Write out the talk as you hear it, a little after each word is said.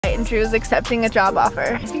and Drew's accepting a job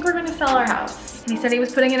offer. I think we're gonna sell our house. He said he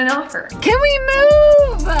was putting in an offer. Can we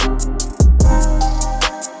move?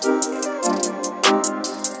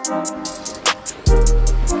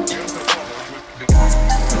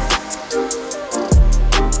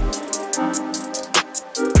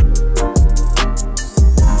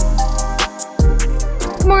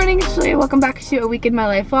 Good morning, it's Julia. Welcome back to a week in my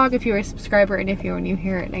life vlog. If you're a subscriber and if you're new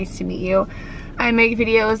here, nice to meet you. I make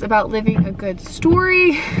videos about living a good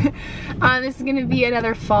story. This is gonna be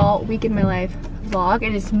another fall week in my life vlog.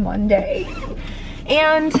 It is Monday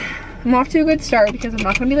and I'm off to a good start because I'm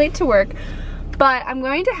not gonna be late to work, but I'm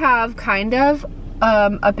going to have kind of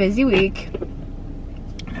a busy week.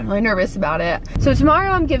 I'm really nervous about it. So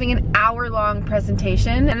tomorrow I'm giving an hour-long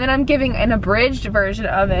presentation and then I'm giving an abridged version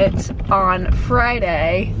of it on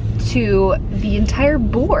Friday to the entire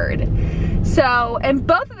board. So, and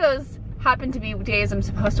both of those happen to be days I'm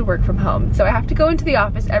supposed to work from home. So I have to go into the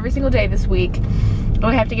office every single day this week. And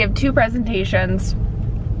I have to give 2 presentations.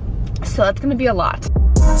 So that's gonna be a lot.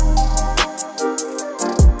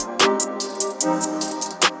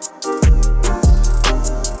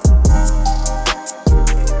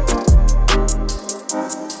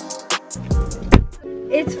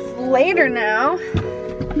 It's later now.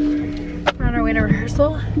 We're on our way to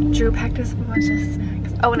rehearsal. Drew packed us up a bunch of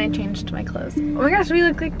snacks. Oh, and I changed my clothes. Oh my gosh, we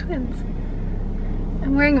look like twins.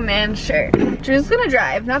 I'm wearing a man's shirt. Drew's gonna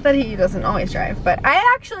drive. Not that he doesn't always drive, but I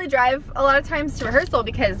actually drive a lot of times to rehearsal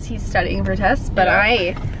because he's studying for tests, but yeah.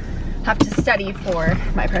 I have to study for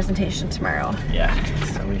my presentation tomorrow. Yeah,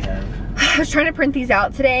 so we have... I was trying to print these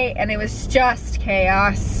out today and it was just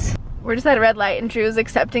chaos. We're just at a red light and Drew's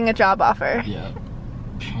accepting a job offer. Yeah.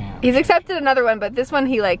 He's accepted another one, but this one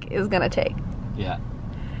he is gonna take. Yeah.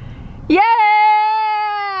 Yay!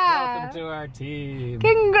 Welcome to our team.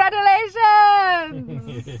 Congratulations!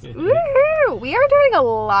 Woohoo! We are doing a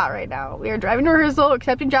lot right now. We are driving to rehearsal,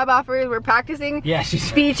 accepting job offers, we're practicing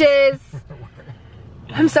speeches.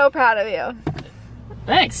 I'm so proud of you.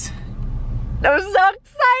 Thanks. I'm so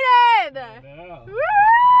excited! I know.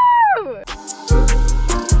 Woo!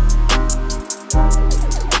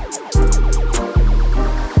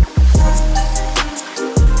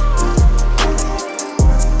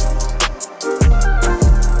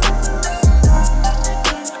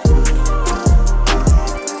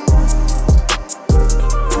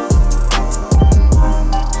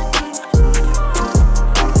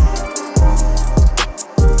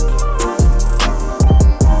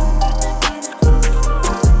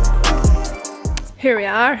 Here we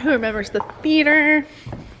are. Who remembers the theater?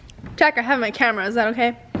 Jack, I have my camera. Is that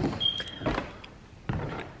okay?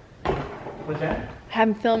 What's that? I have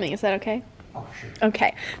him filming. Is that okay? Oh, sure.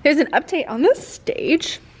 Okay. There's an update on the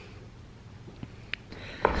stage.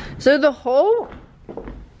 So the whole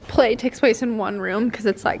play takes place in one room because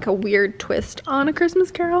it's like a weird twist on A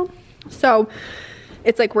Christmas Carol. So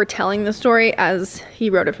it's like we're telling the story as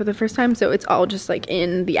he wrote it for the first time. So it's all just like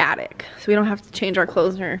in the attic. So we don't have to change our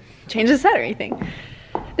clothes or change the set or anything.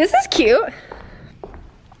 This is cute.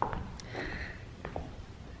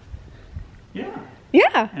 Yeah.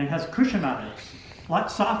 Yeah. And it has cushion on it. It's a lot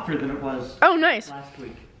softer than it was nice. last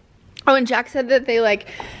week. Oh, and Jack said that they like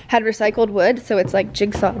had recycled wood, so it's like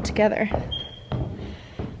jigsawed together.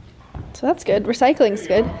 So that's good. Recycling's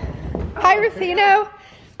good. Hi, Rufino.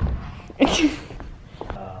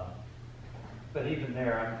 But even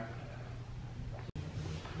there,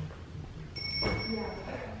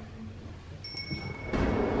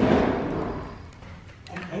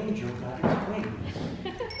 an angel got its wings.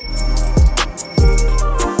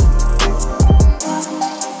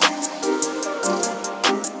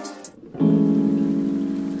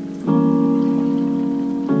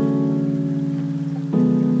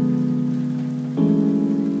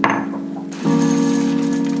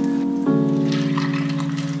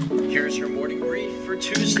 Here's your morning brief for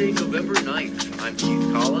Tuesday, November 9th. I'm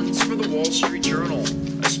Keith Collins for the Wall Street Journal.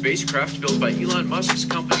 A spacecraft built by Elon Musk's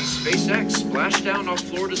company SpaceX splashed down off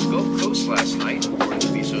Florida's Gulf Coast last night, according to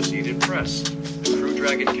the Associated Press. The Crew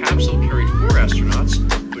Dragon capsule carried 4 astronauts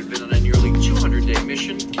who had been on a nearly 200-day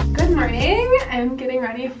mission. Good morning. I'm getting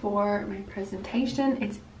ready for my presentation.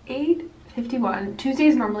 It's 8:51.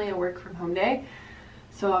 Tuesdays normally a work from home day.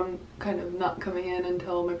 So I'm kind of not coming in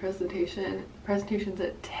until my presentation. Presentation's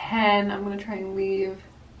at 10. I'm gonna try and leave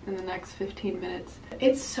in the next 15 minutes.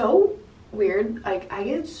 It's so weird. Like, I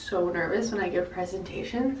get so nervous when I give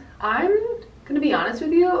presentations. I'm gonna be honest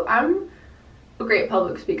with you, I'm a great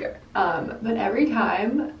public speaker. But every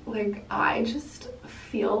time, like, I just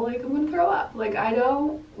feel like I'm gonna throw up. Like, I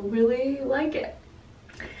don't really like it.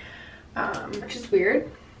 Which is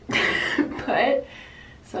weird. But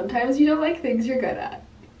sometimes you don't like things you're good at.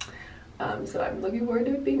 So I'm looking forward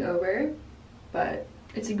to it being over, but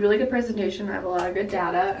it's a really good presentation. I have a lot of good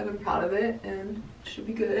data and I'm proud of it and it should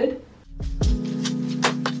be good.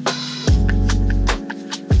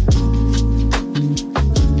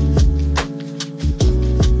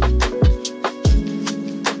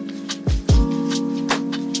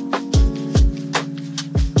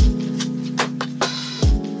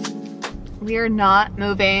 We are not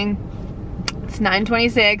moving. It's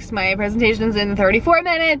 9:26. My presentation is in 34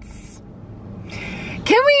 minutes.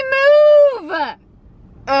 Can we move?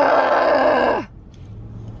 Oh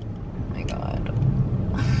my god.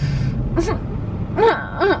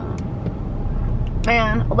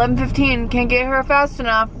 Man, 11:15. Can't get her fast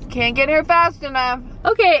enough. Can't get her fast enough.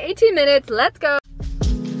 Okay, 18 minutes. Let's go.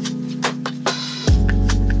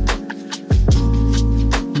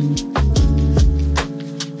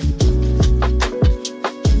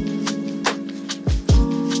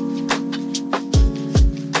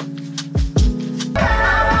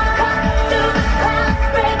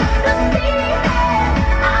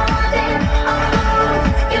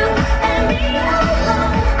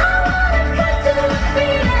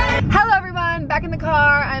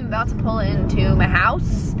 To pull into my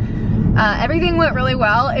house. Everything went really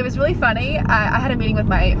well. It was really funny. I had a meeting with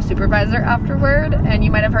my supervisor afterward, and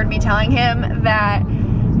you might have heard me telling him that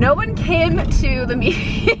no one came to the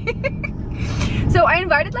meeting. So I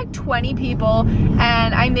invited like 20 people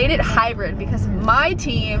and I made it hybrid because my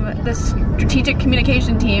team, the strategic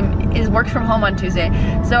communication team, works from home on Tuesday.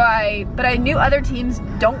 But I knew other teams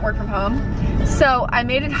don't work from home. So I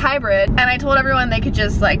made it hybrid and I told everyone they could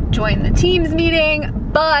just like join the Teams meeting,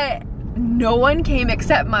 but no one came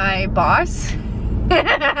except my boss.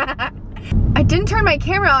 I didn't turn my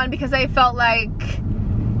camera on because I felt like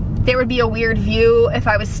there would be a weird view if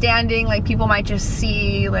I was standing, like people might just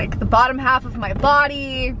see like the bottom half of my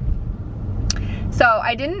body. So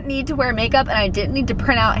I didn't need to wear makeup and I didn't need to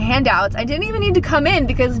print out handouts. I didn't even need to come in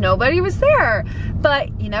because nobody was there,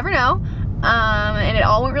 but you never know. And it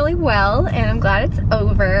all went really well and I'm glad it's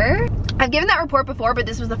over. I've given that report before, but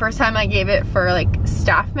this was the first time I gave it for like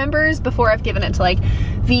staff members. Before I've given it to like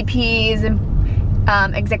VPs and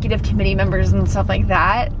executive committee members and stuff like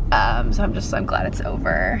that. So I'm glad it's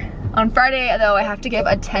over. On Friday though, I have to give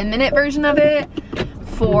a 10-minute version of it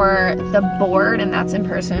for the board and that's in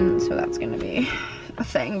person, so that's gonna be a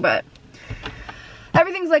thing, but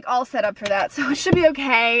everything's like all set up for that, so it should be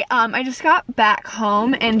okay. I just got back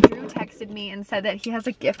home and Drew texted me and said that he has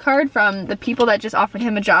a gift card from the people that just offered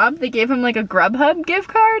him a job. They gave him like a Grubhub gift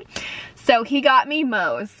card, so he got me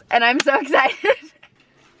Moe's and I'm so excited.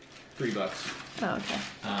 $3. Oh, okay.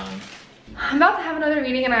 I'm about to have another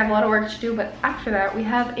meeting and I have a lot of work to do, but after that we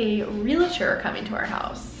have a realtor coming to our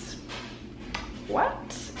house.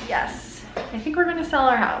 What? Yes. I think we're gonna sell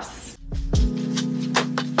our house.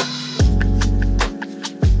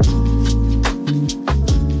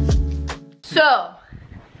 So,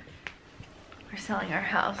 we're selling our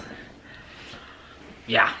house.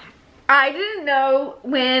 Yeah. I didn't know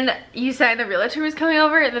when you said the realtor was coming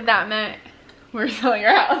over that meant we're selling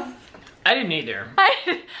our house. I didn't either.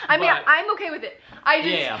 I mean, I'm okay with it.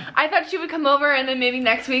 I thought she would come over and then maybe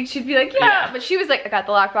next week she'd be like, yeah. But she was like, I got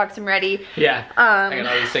the lockbox, I'm ready. Yeah. I got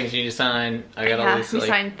all these things you need to sign. I got all these. We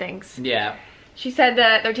signed things. Yeah. She said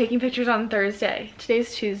that they're taking pictures on Thursday.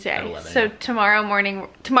 Today's Tuesday. At 11, so tomorrow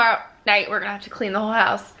night, we're gonna have to clean the whole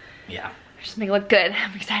house. Yeah. Just make it look good.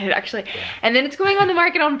 I'm excited actually. Yeah. And then it's going on the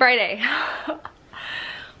market on Friday.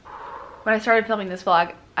 When I started filming this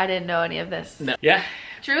vlog, I didn't know any of this. No. Yeah.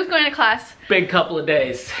 Drew's going to class. Big couple of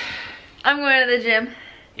days. I'm going to the gym.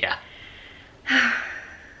 Yeah.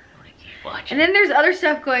 And then there's other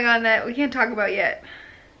stuff going on that we can't talk about yet.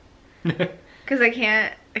 Because we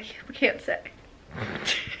can't say.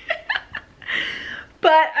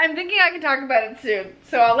 But I'm thinking I can talk about it soon.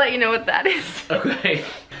 So I'll let you know what that is. Okay.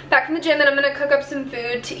 Back from the gym and I'm gonna cook up some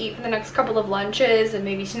food to eat for the next couple of lunches and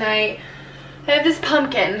maybe tonight. I have this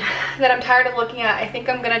pumpkin that I'm tired of looking at. I think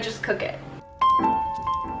I'm gonna just cook it.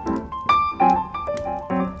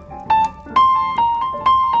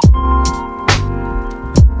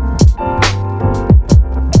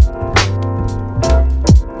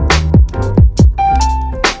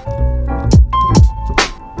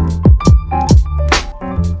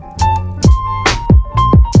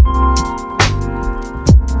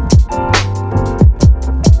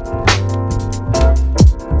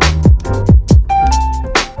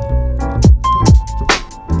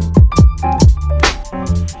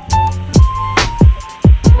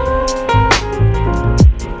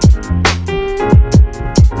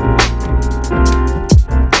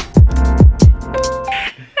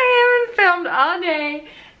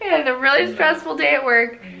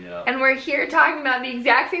 Yeah. And we're here talking about the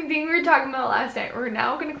exact same thing we were talking about last night. We're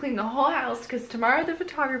now gonna clean the whole house because tomorrow the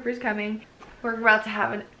photographer's coming. We're about to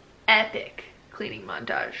have an epic cleaning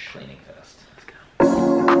montage. Cleaning fest. Let's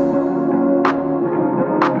go.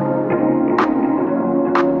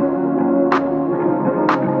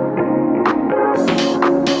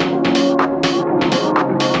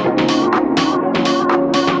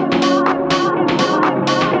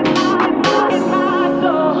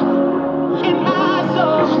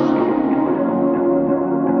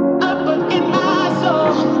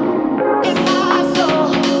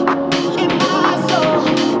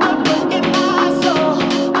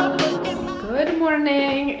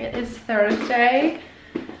 Thursday.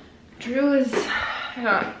 Drew is,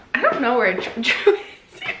 I don't know where Drew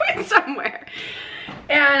is. He went somewhere.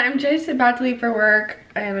 And I'm just about to leave for work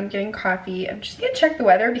and I'm getting coffee. I'm just gonna check the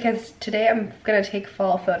weather because today I'm gonna take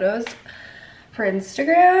fall photos for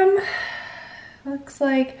Instagram. Looks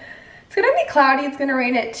like it's gonna be cloudy. It's gonna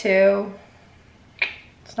rain at 2.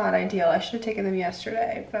 It's not ideal. I should have taken them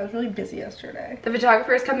yesterday, but I was really busy yesterday. The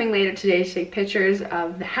photographer is coming later today to take pictures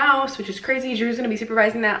of the house, which is crazy. Drew's gonna be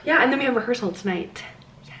supervising that. Yeah, and then we have rehearsal tonight.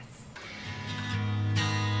 Yes.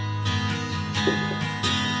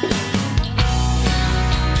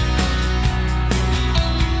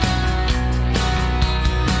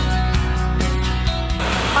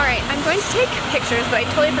 All right, I'm going to take pictures, but I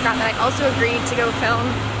totally forgot that I also agreed to go film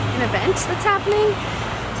an event that's happening.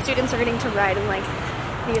 Students are getting to ride in like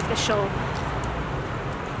the official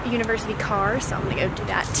university car, so I'm gonna go do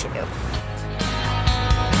that too.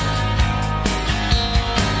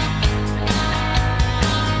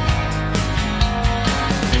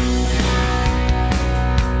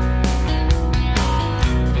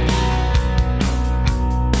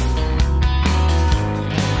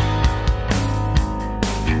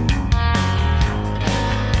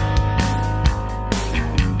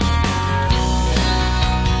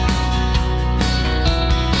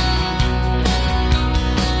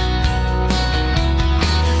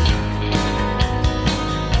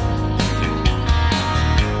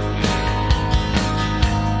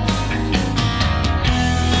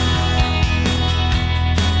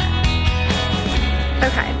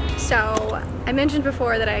 So I mentioned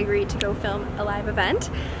before that I agreed to go film a live event,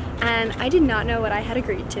 and I did not know what I had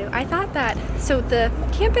agreed to. I thought that, so the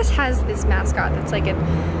campus has this mascot that's like a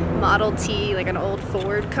Model T, like an old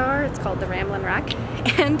Ford car. It's called the Ramblin' Wreck.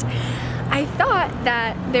 And I thought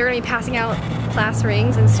that they were gonna be passing out class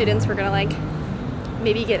rings and students were gonna like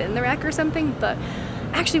maybe get in the wreck or something, but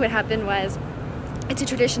actually what happened was it's a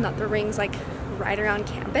tradition that the rings like ride around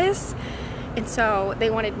campus. And so they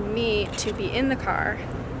wanted me to be in the car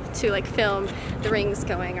to like film the rings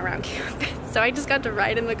going around campus. So I just got to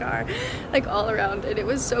ride in the car like all around it. It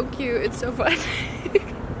was so cute. It's so fun.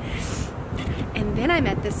 And then I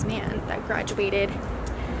met this man that graduated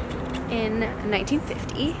in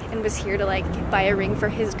 1950 and was here to like buy a ring for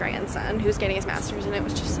his grandson who's getting his master's, and it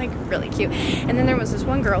was just like really cute. And then there was this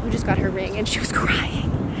one girl who just got her ring and she was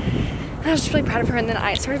crying. I was just really proud of her, and then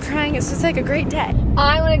I started crying. It's just like a great day.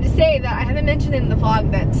 I wanted to say that I haven't mentioned in the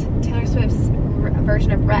vlog that Taylor Swift's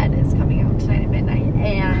version of Red is coming out tonight at midnight,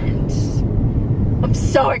 and I'm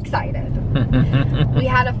so excited. We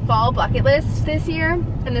had a fall bucket list this year,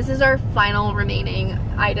 and this is our final remaining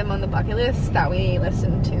item on the bucket list that we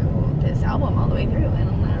listened to this album all the way through,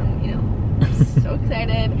 and you know, I'm so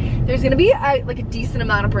excited. There's gonna be like a decent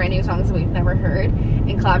amount of brand new songs that we've never heard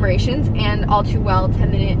in collaborations, and All Too Well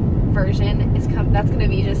 10-minute version is that's gonna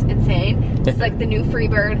be just insane. It's like the new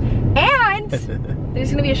Freebird, and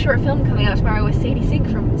there's gonna be a short film coming out tomorrow with Sadie Sink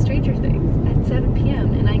from Stranger Things at 7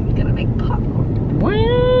 p.m. and I'm gonna make popcorn.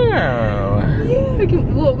 Wow. Yeah. We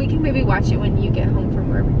can maybe watch it when you get home from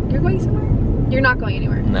wherever. You're going somewhere? You're not going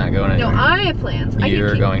anywhere. Not going anywhere. No, I have plans.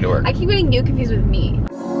 You're going to work. I keep getting you confused with me.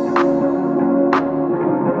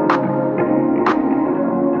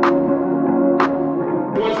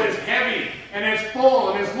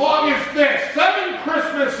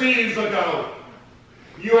 Eves ago.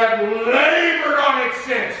 You have labored on it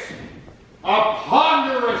since. A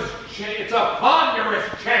ponderous chain. It's a ponderous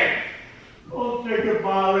chain. Oh, Jacob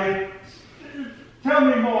Molly, tell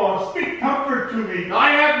me more. Speak comfort to me. I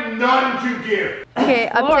have none to give. Okay,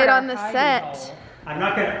 update on the set. I'm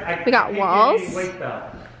not gonna. We got walls. Wait, though.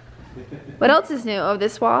 What else is new? Oh,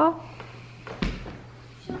 this wall.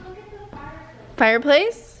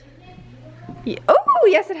 Fireplace? Yeah. Oh,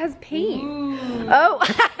 yes, it has paint. Ooh. Oh.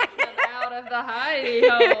 Out of the hidey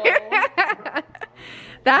hole.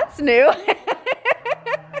 That's new.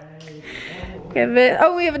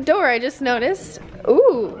 Oh, we have a door, I just noticed.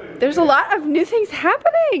 Ooh, there's a lot of new things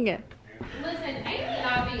happening. Listen, ain't it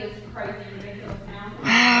not be as crazy and ridiculous now?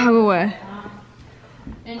 Wow.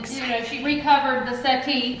 And you know, she recovered the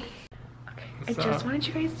settee. I just wanted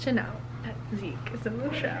you guys to know that Zeke is in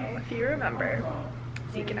the show. If you remember,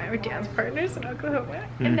 Zeke and I were dance partners in Oklahoma,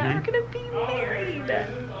 and now we're gonna be married.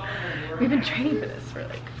 We've been training for this for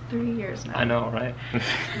like 3 years now. I know, right?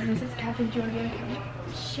 And this is Catherine. Do you want to get a camera?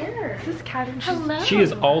 Sure. This is Catherine. Hello. She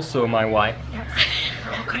is also my wife. Yes.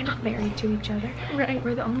 We're all kind of married to each other. Right.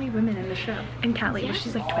 We're the only women in the show. And Callie,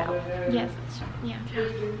 she's like 12. Yes. Yeah.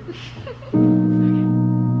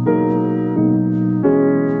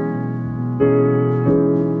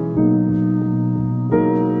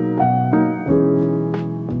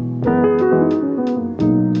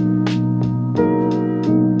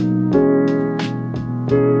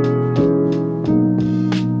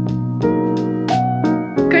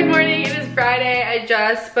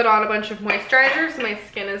 Just put on a bunch of moisturizer, so my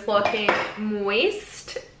skin is looking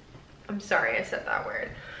moist. I'm sorry I said that word.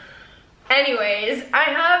 Anyways, I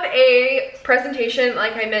have a presentation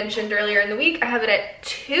like I mentioned earlier in the week. I have it at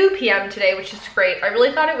 2 p.m. today, which is great. I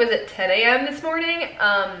really thought it was at 10 a.m. this morning.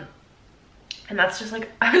 And that's just like,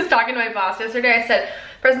 I was talking to my boss yesterday. I said,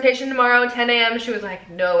 presentation tomorrow, 10 a.m. She was like,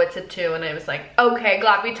 no, it's at 2. And I was like, okay,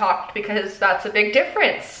 glad we talked because that's a big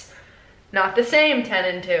difference. Not the same 10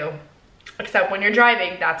 and 2. Except when you're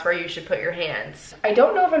driving, that's where you should put your hands. I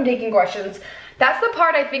don't know if I'm taking questions. That's the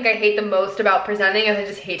part I think I hate the most about presenting, is I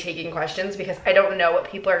just hate taking questions because I don't know what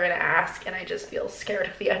people are gonna ask and I just feel scared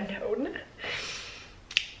of the unknown.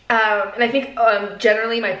 And I think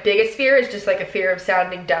generally my biggest fear is just like a fear of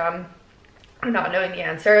sounding dumb or not knowing the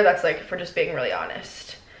answer. That's like for just being really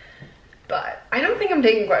honest. But I don't think I'm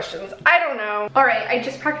taking questions. I don't know. All right, I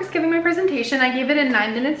just practiced giving my presentation. I gave it in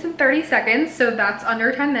 9 minutes and 30 seconds, so that's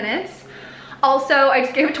under 10 minutes. Also, I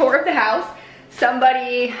just gave a tour of the house.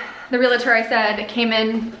 Somebody, the realtor I said, came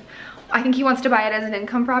in. I think he wants to buy it as an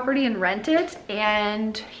income property and rent it.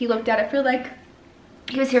 And he looked at it for like,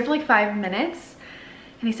 he was here for like 5 minutes.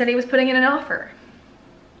 And he said he was putting in an offer.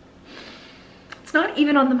 It's not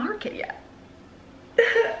even on the market yet.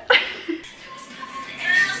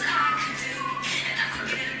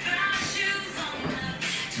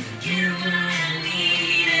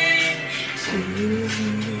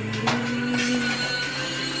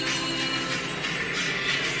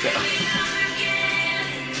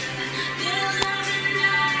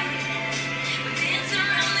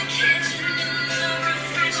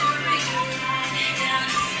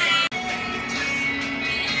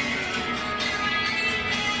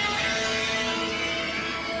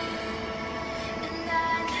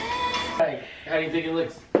 How do you think it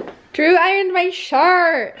looks? Drew ironed my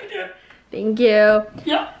shirt. Thank you.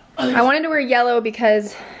 Yeah. I wanted to wear yellow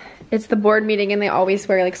because it's the board meeting and they always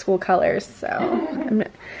wear like school colors, so I'm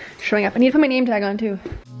showing up. I need to put my name tag on too.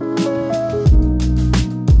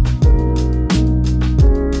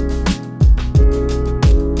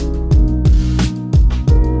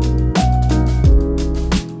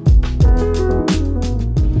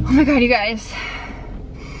 Oh my god, you guys.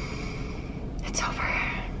 It's over.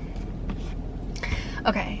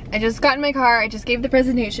 Okay, I just got in my car, I just gave the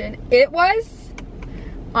presentation. It was,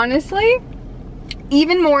 honestly,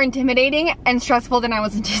 even more intimidating and stressful than I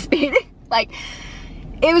was anticipating. Like,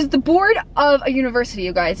 it was the board of a university,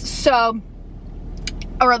 you guys, so,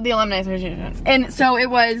 or the alumni association. And so it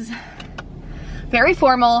was very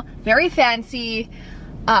formal, very fancy,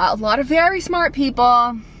 a lot of very smart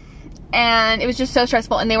people, and it was just so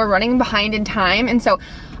stressful, and they were running behind in time. And so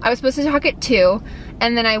I was supposed to talk at 2,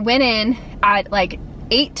 and then I went in at like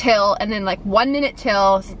 8 till, and then like 1 minute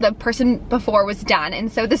till the person before was done.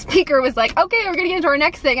 And so the speaker was like, okay, we're gonna get into our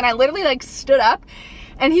next thing. And I literally like stood up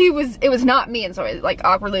and it was not me. And so I like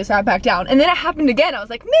awkwardly sat back down. And then it happened again. I was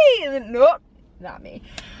like, me, and then nope, not me.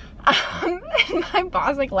 And my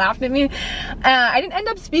boss like laughed at me. I didn't end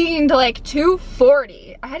up speaking until like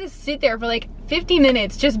 2:40. I had to sit there for like 50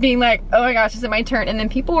 minutes just being like, oh my gosh, is it my turn? And then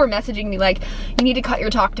people were messaging me like, you need to cut your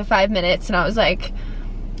talk to 5 minutes. And I was like,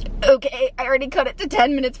 okay, I already cut it to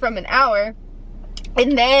 10 minutes from an hour.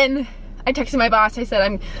 And then I texted my boss, I said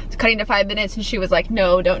I'm cutting to 5 minutes, and she was like,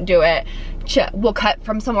 no, don't do it. We'll cut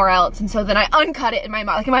from somewhere else. And so then I uncut it in my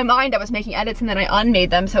mind. Like in my mind I was making edits and then I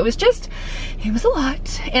unmade them. So it was just, it was a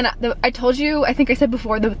lot. And I told you, I think I said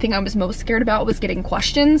before, the thing I was most scared about was getting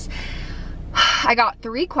questions. I got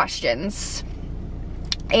 3 questions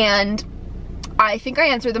and I think I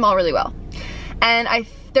answered them all really well. And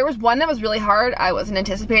there was one that was really hard I wasn't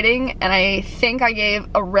anticipating, and I think I gave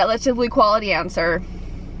a relatively quality answer.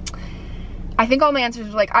 I think all my answers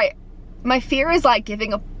were like, my fear is like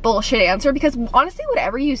giving a bullshit answer, because honestly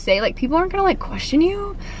whatever you say, like people aren't gonna like question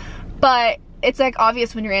you, but it's like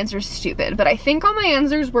obvious when your answer is stupid. But I think all my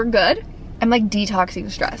answers were good. I'm like detoxing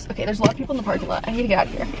stress. Okay, there's a lot of people in the parking lot. I need to get out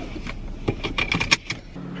of here.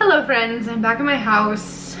 Hello friends, I'm back at my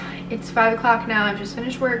house. It's 5 o'clock now. I've just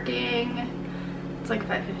finished working. It's like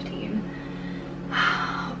 5:15.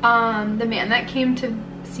 The man that came to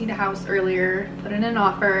see the house earlier put in an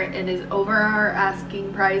offer. It is over our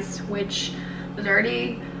asking price, which was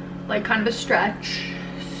already like kind of a stretch.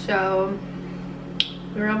 So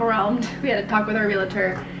we were overwhelmed. We had to talk with our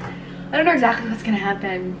realtor. I don't know exactly what's gonna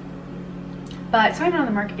happen, but it's not even on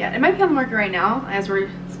the market yet. It might be on the market right now as we're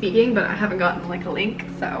speaking, but I haven't gotten like a link,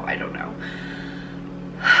 so I don't know.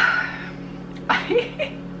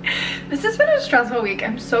 This has been a stressful week.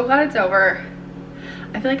 I'm so glad it's over.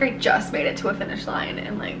 I feel like I just made it to a finish line,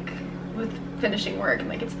 and like with finishing work, and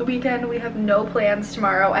like it's the weekend. We have no plans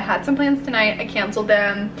tomorrow. I had some plans tonight. I canceled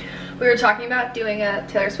them. We were talking about doing a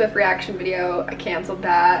Taylor Swift reaction video. I canceled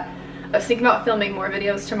that. I was thinking about filming more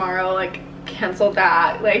videos tomorrow. Like canceled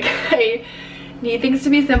that. Like I need things to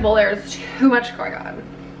be simple. There's too much going on.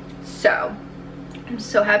 So I'm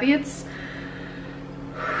so happy it's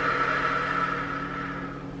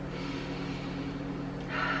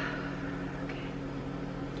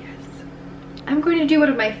I'm going to do one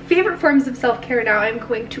of my favorite forms of self-care now. I'm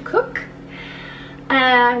going to cook.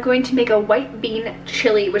 I'm going to make a white bean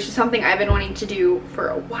chili, which is something I've been wanting to do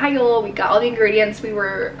for a while. We got all the ingredients. We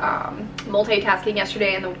were multitasking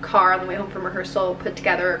yesterday in the car on the way home from rehearsal, put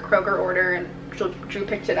together a Kroger order, and Drew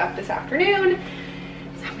picked it up this afternoon.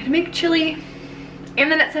 So I'm gonna make chili. And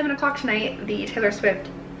then at 7 o'clock tonight, the Taylor Swift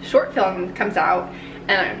short film comes out,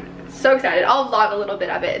 and I'm so excited. I'll vlog a little bit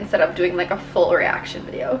of it instead of doing like a full reaction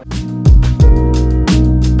video.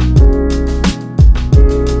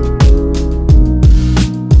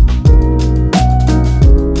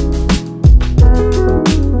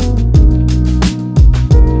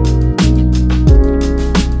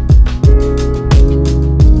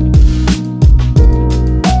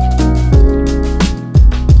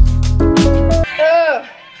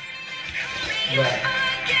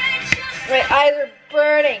 My eyes are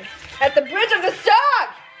burning at the bridge of the song.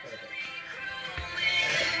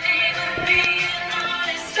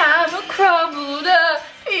 I'm a crumbled up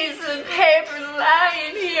piece of paper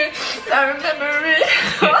lying here. I remember it.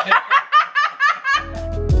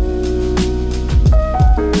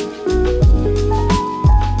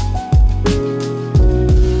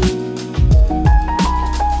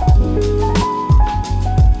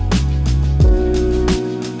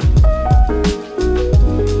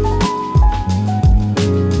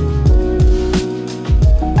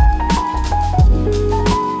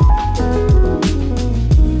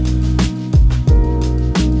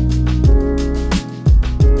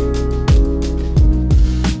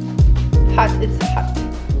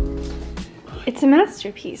 It's a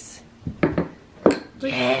masterpiece.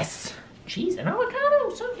 Yes. Cheese and avocado,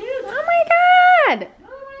 so cute. Oh my god!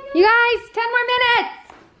 You guys, 10 more minutes!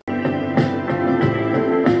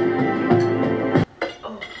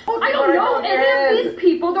 I don't know any of these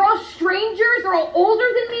people. They're all strangers. They're all older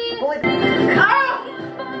than me.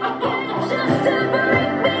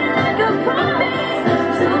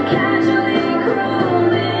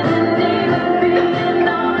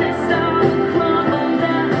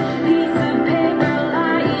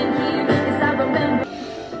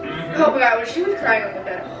 Oh my god, she was crying on the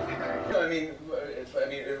bed. No, I mean,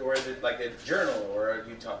 or is it like a journal, or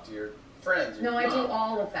you talk to your friends? No, I do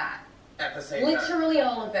all of that. At the same time. Literally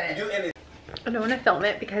all of it. You do anything. I don't want to film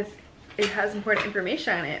it because it has important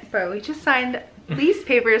information on it, but we just signed lease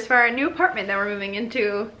papers for our new apartment that we're moving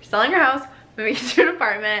into. We're selling our house, moving into an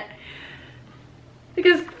apartment.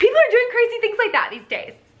 Because people are doing crazy things like that these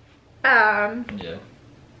days. Yeah.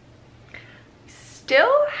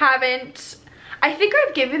 Still haven't, I think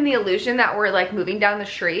I've given the illusion that we're like moving down the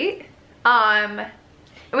street. And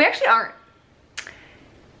we actually aren't.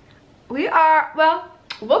 We are, well,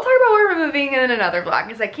 we'll talk about where we're moving in another vlog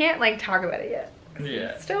because I can't like talk about it yet.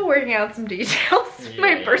 Yeah. Still working out some details in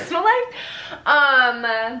my Yeah. personal life.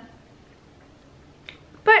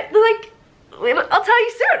 But like, I'll tell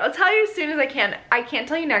you soon. I'll tell you as soon as I can. I can't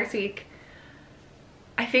tell you next week.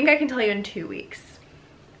 I think I can tell you in 2 weeks.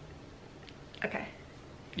 Okay.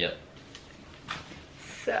 Yep.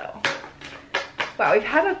 So, wow, we've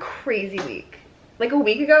had a crazy week. Like a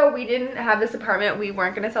week ago, we didn't have this apartment. We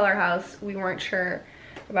weren't gonna sell our house. We weren't sure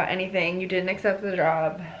about anything. You didn't accept the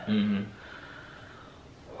job. Mm-hmm.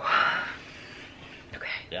 Okay.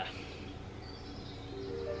 Yeah.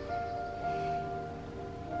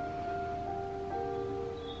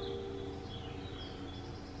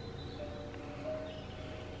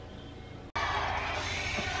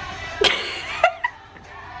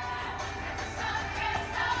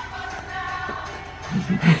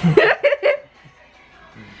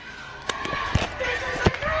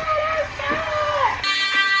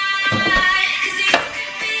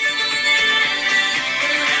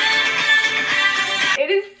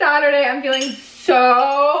 I'm feeling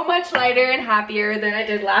so much lighter and happier than I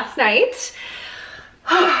did last night.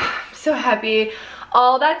 I'm so happy.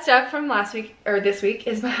 All that stuff from last week or this week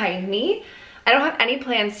is behind me. I don't have any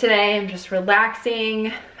plans today. I'm just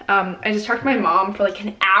relaxing. I just talked to my mom for like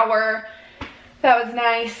an hour. That was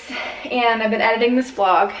nice. And I've been editing this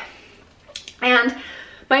vlog. And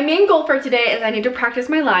my main goal for today is I need to practice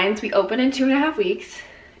my lines. We open in 2.5 weeks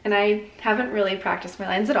and I haven't really practiced my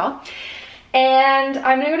lines at all. And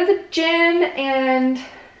I'm gonna go to the gym and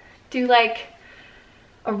do like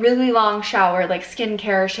a really long shower, like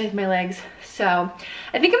skincare, shave my legs. So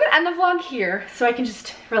I think I'm gonna end the vlog here so I can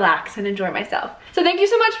just relax and enjoy myself. So thank you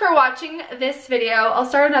so much for watching this video. I'll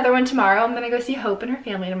start another one tomorrow. I'm gonna go see Hope and her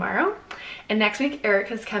family tomorrow. And next week,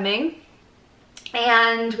 Erica's coming.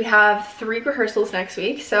 And we have 3 rehearsals next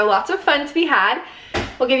week. So lots of fun to be had.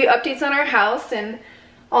 We'll give you updates on our house and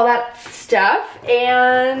all that stuff.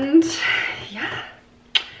 And yeah,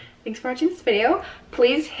 thanks for watching this video.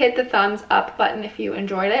 Please hit the thumbs up button if you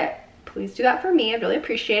enjoyed it. Please do that for me. I'd really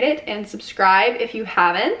appreciate it. And subscribe if you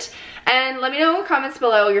haven't. And let me know in the comments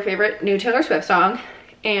below your favorite new Taylor Swift song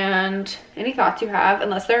and any thoughts you have.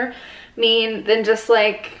 Unless they're mean, then just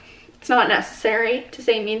like, it's not necessary to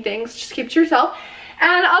say mean things. Just keep it to yourself.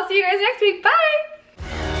 And I'll see you guys next week. Bye!